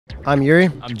I'm Yuri.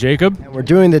 I'm Jakub. And we're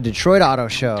doing the Detroit Auto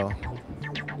Show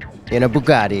in a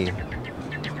Bugatti.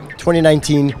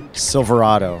 2019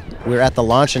 Silverado. We were at the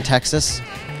launch in Texas,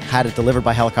 had it delivered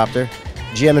by helicopter.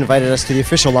 GM invited us to the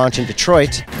official launch in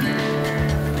Detroit.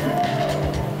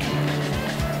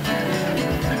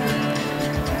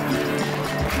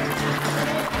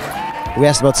 We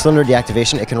asked about cylinder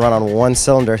deactivation. It can run on one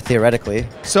cylinder, theoretically.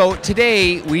 So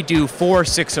today we do 4,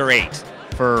 6, or 8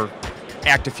 for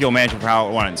active fuel management for how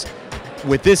it runs.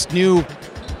 With this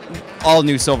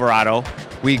all-new Silverado,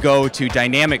 we go to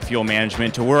dynamic fuel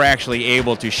management to we're actually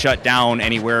able to shut down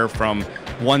anywhere from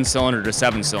 1 cylinder to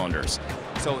 7 cylinders.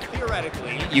 So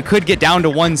theoretically, you could get down to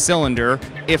 1 cylinder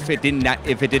if it did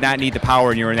not need the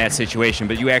power and you're in that situation,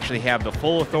 but you actually have the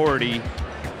full authority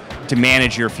to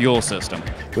manage your fuel system.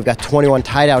 We've got 21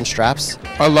 tie-down straps.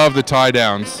 I love the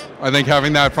tie-downs. I think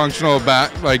having that functional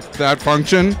that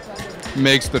function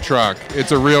makes the truck.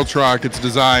 It's a real truck. It's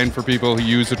designed for people who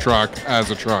use a truck as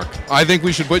a truck. I think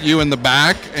we should put you in the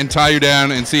back and tie you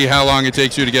down and see how long it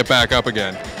takes you to get back up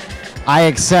again. I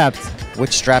accept.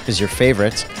 Which strap is your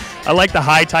favorite? I like the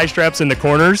high tie straps in the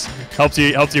corners. Helps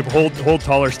you hold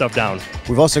taller stuff down.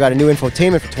 We've also got a new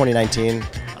infotainment for 2019.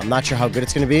 I'm not sure how good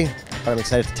it's going to be, but I'm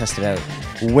excited to test it out.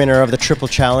 Winner of the triple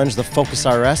challenge, the Focus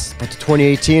RS, but to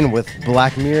 2018 with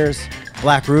black mirrors,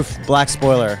 black roof, black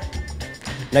spoiler.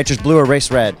 Nitrous blue or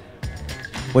race red?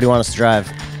 What do you want us to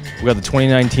drive? We got the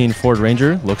 2019 Ford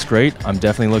Ranger. Looks great. I'm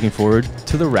definitely looking forward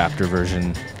to the Raptor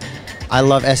version. I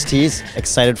love STs.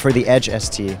 Excited for the Edge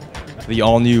ST. The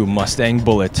all-new Mustang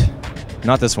Bullet.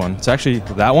 Not this one. It's actually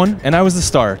that one, and I was the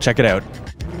star. Check it out.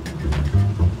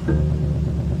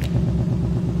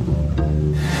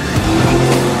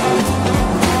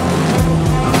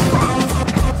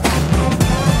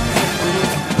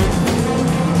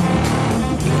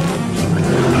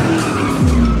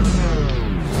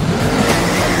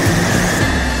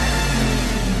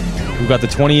 We've got the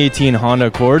 2018 Honda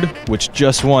Accord, which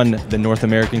just won the North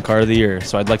American Car of the Year.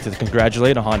 So I'd like to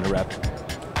congratulate a Honda rep.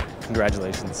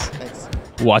 Congratulations. Thanks.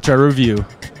 Watch our review.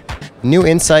 New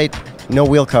Insight, no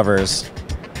wheel covers.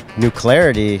 New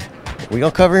Clarity,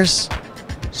 wheel covers.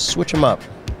 Switch them up.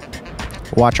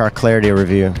 Watch our Clarity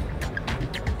review.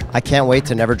 I can't wait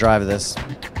to never drive this.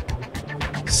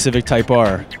 Civic Type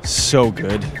R, so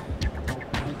good.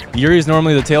 Yuri is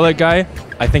normally the taillight guy.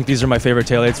 I think these are my favorite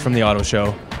taillights from the auto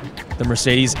show. The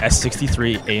Mercedes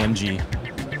S63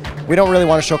 AMG. We don't really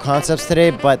want to show concepts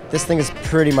today, but this thing is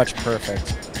pretty much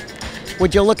perfect.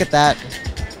 Would you look at that?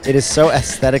 It is so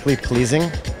aesthetically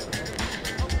pleasing.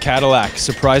 Cadillac,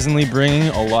 surprisingly bringing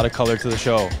a lot of color to the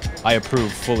show. I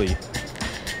approve fully.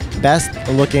 Best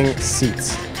looking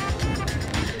seats.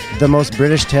 The most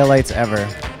British taillights ever.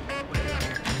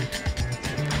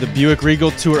 The Buick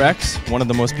Regal Tour X, one of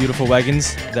the most beautiful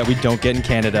wagons that we don't get in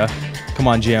Canada. Come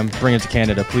on, GM, bring it to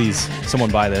Canada, please. Someone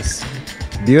buy this.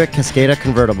 Buick Cascada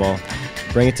convertible.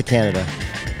 Bring it to Canada.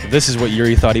 This is what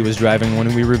Yuri thought he was driving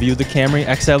when we reviewed the Camry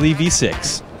XLE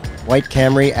V6. White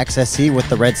Camry XSE with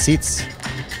the red seats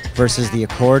versus the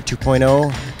Accord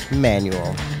 2.0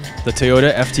 manual. The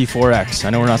Toyota FT4X. I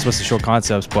know we're not supposed to show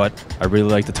concepts, but I really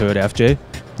like the Toyota FJ,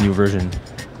 new version.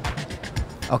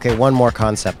 Okay, one more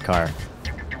concept car.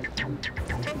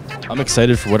 I'm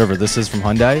excited for whatever this is from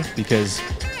Hyundai because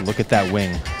look at that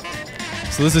wing.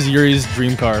 So this is Yuri's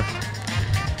dream car.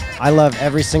 I love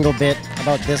every single bit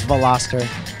about this Veloster.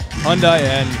 Hyundai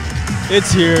N.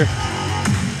 It's here.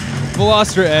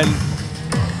 Veloster N.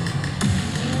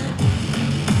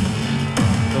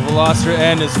 The Veloster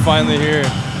N is finally here.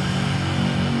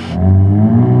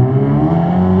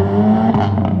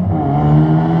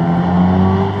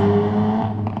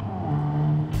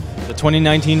 The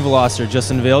 2019 Veloster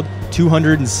just unveiled,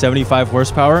 275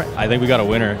 horsepower. I think we got a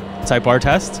winner. Type R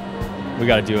test, we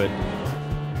got to do it.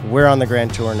 We're on the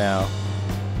Grand Tour now.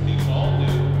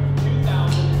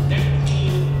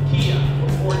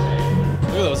 Look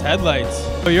at those headlights.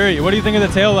 Oh, Yuri, what do you think of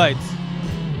the taillights?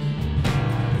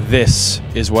 This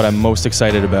is what I'm most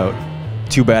excited about.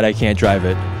 Too bad I can't drive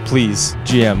it. Please,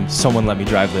 GM, someone let me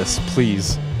drive this,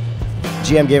 please.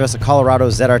 GM gave us a Colorado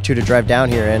ZR2 to drive down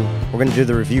here in. We're going to do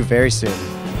the review very soon.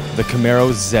 The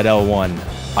Camaro ZL1.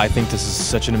 I think this is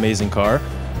such an amazing car.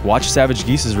 Watch Savage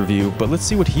Geese's review, but let's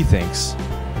see what he thinks.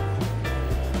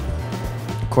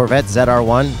 Corvette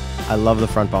ZR1. I love the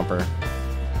front bumper.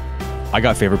 I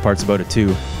got favorite parts about it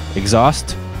too.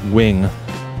 Exhaust, wing.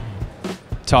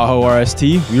 Tahoe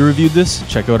RST, we reviewed this.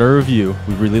 Check out our review.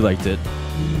 We really liked it.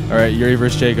 All right, Yuri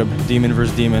versus Jakub. Demon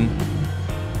versus Demon.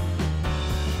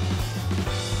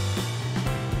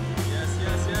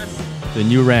 The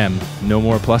new Ram. No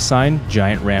more plus sign,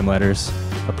 giant Ram letters.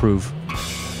 Approve.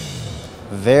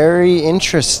 Very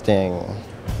interesting.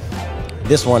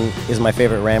 This one is my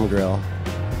favorite Ram grill.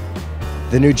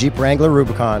 The new Jeep Wrangler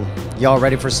Rubicon. Y'all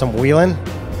ready for some wheeling?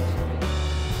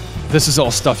 This is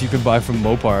all stuff you can buy from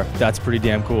Mopar. That's pretty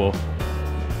damn cool.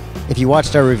 If you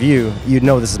watched our review, you'd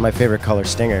know this is my favorite color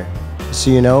Stinger.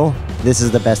 So you know, this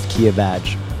is the best Kia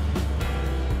badge.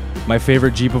 My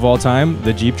favorite Jeep of all time,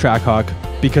 the Jeep Trackhawk,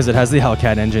 because it has the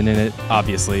Hellcat engine in it,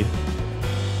 obviously.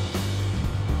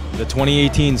 The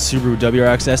 2018 Subaru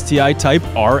WRX STI Type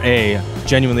RA.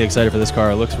 Genuinely excited for this car.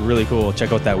 It looks really cool.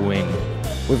 Check out that wing.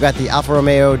 We've got the Alfa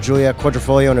Romeo Giulia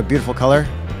Quadrifoglio in a beautiful color.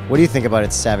 What do you think about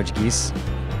its Savage Geese?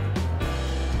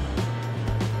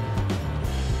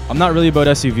 I'm not really about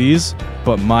SUVs,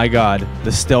 but my God,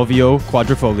 the Stelvio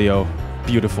Quadrifoglio.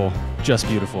 Beautiful. Just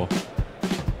beautiful.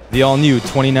 The all-new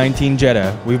 2019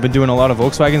 Jetta. We've been doing a lot of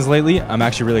Volkswagens lately. I'm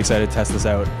actually really excited to test this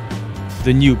out.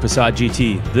 The new Passat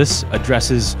GT. This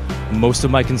addresses most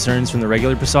of my concerns from the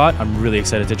regular Passat. I'm really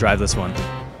excited to drive this one.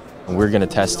 We're gonna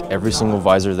test every single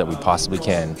visor that we possibly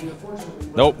can.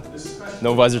 Nope,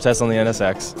 no visor test on the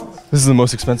NSX. This is the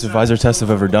most expensive visor test I've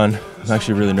ever done. I'm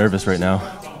actually really nervous right now.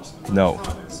 No,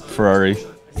 Ferrari.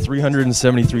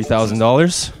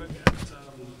 $373,000.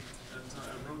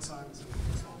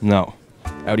 No.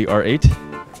 Audi R8.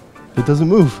 It doesn't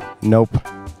move. Nope.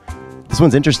 This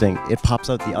one's interesting. It pops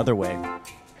out the other way.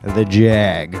 The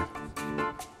Jag.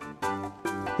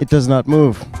 It does not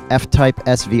move. F-Type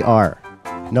SVR.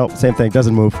 Nope, same thing,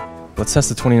 doesn't move. Let's test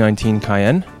the 2019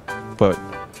 Cayenne, but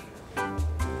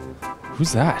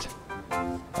who's that?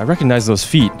 I recognize those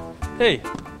feet. Hey.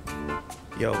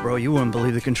 Yo, bro, you wouldn't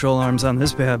believe the control arms on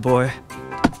this bad boy.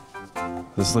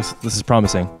 This is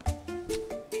promising.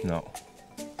 No.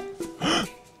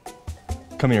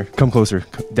 Come here, come closer,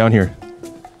 down here.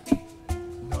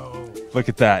 No. Look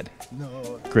at that.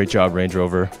 No. Great job, Range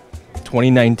Rover.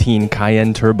 2019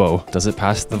 Cayenne Turbo. Does it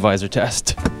pass the visor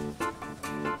test?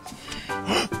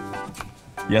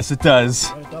 Yes, it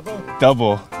does.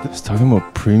 Double. It's talking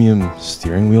about premium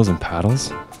steering wheels and paddles.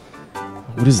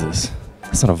 What is this?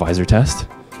 That's not a visor test.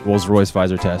 Rolls-Royce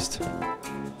visor test.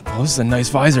 Oh, this is a nice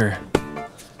visor.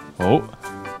 Oh.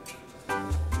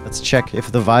 Let's check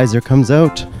if the visor comes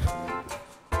out.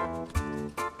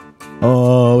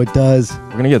 Oh, it does.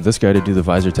 We're gonna get this guy to do the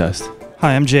visor test.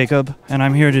 Hi, I'm Jacob, and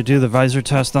I'm here to do the visor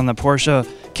test on the Porsche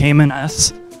Cayman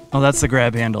S. Oh, that's the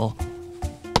grab handle.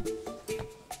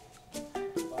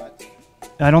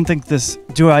 I don't think this...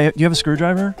 Do you have a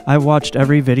screwdriver? I watched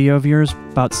every video of yours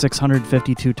about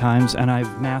 652 times, and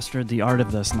I've mastered the art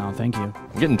of this now. Thank you.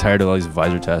 I'm getting tired of all these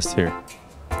visor tests here.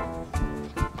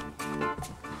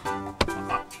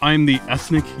 I'm the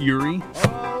ethnic Yuri.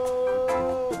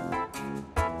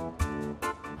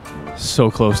 So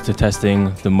close to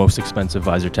testing the most expensive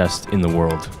visor test in the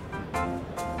world.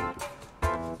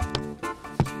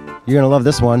 You're gonna love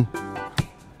this one.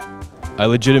 I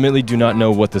legitimately do not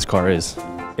know what this car is.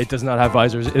 It does not have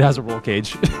visors. It has a roll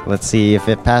cage. Let's see if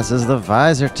it passes the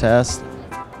visor test.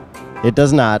 It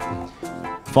does not.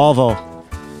 Volvo.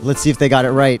 Let's see if they got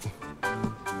it right.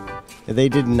 They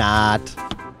did not.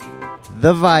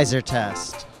 The visor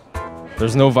test.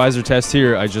 There's no visor test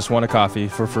here. I just want a coffee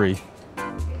for free.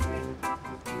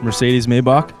 Mercedes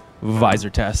Maybach, visor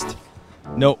test.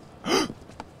 Nope.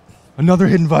 Another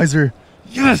hidden visor.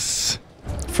 Yes!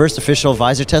 First official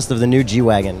visor test of the new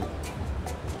G-Wagon.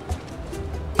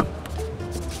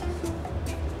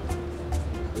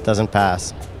 Doesn't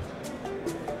pass.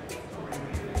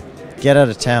 Get out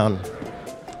of town.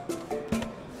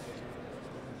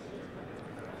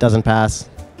 Doesn't pass.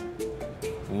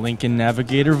 Lincoln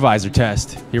Navigator visor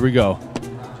test. Here we go.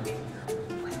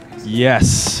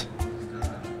 Yes.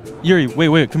 Yuri,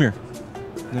 wait, come here.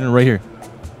 No, right here.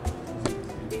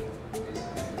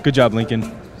 Good job, Lincoln.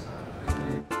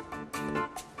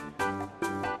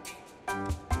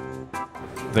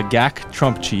 The GAC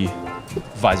Trumpchi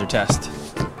visor test.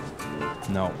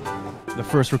 No. The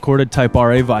first recorded Type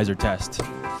RA visor test.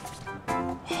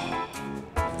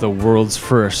 The world's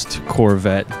first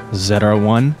Corvette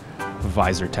ZR1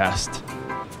 visor test.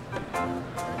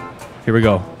 Here we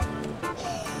go.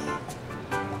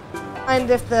 And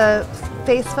if the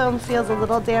face foam feels a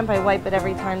little damp, I wipe it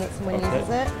every time that someone uses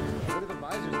it. What do the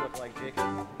visors look like,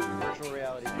 Jacob? Virtual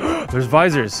reality. There's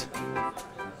visors.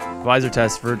 Visor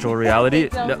test, virtual reality.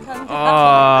 Don't come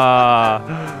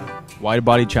down. Wide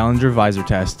body Challenger visor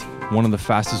test. One of the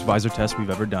fastest visor tests we've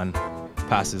ever done.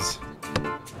 Passes.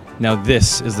 Now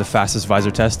this is the fastest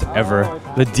visor test ever.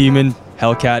 The Demon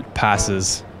Hellcat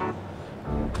passes.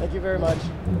 Thank you very much.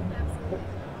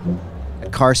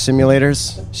 Car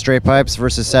simulators, straight pipes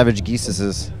versus Savage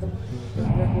Geeses.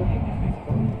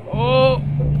 Oh!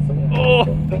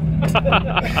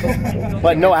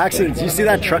 But no accidents. You see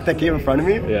that truck that came in front of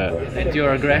me? Yeah. And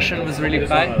your aggression was really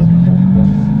high.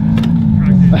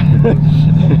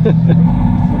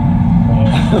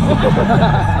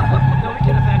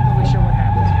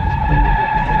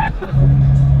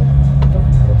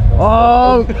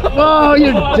 Oh, oh,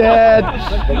 you're dead.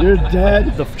 You're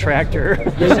dead. The tractor.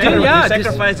 Yeah,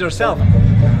 sacrifice yourself.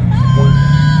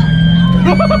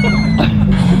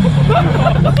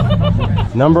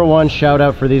 Number one shout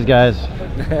out for these guys.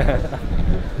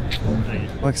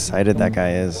 How excited that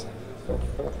guy is.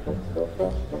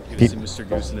 Mr.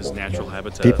 Goose in his natural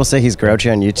habitat. People say he's grouchy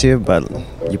on YouTube, but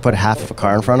you put half of a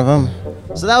car in front of him.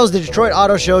 So that was the Detroit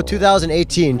Auto Show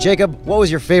 2018. Jacob, what was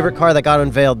your favorite car that got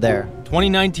unveiled there?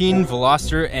 2019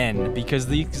 Veloster N, because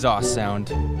the exhaust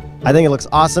sound. I think it looks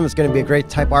awesome. It's going to be a great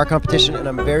Type R competition, and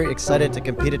I'm very excited to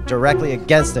compete it directly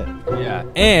against it. Yeah,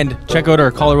 and check out our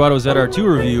Colorado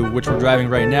ZR2 review, which we're driving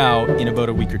right now in about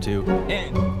a week or two.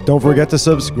 And don't forget to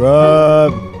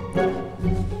subscribe.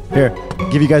 Here,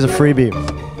 give you guys a freebie.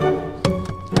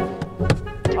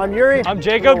 I'm Yuri. I'm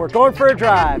Jacob. We're going for a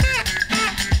drive.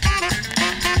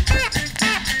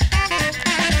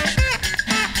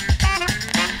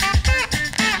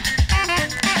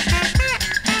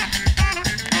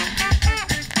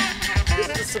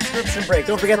 This is a subscription break.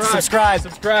 Don't forget to subscribe.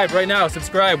 Subscribe right now.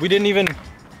 Subscribe. We didn't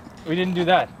do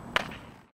that.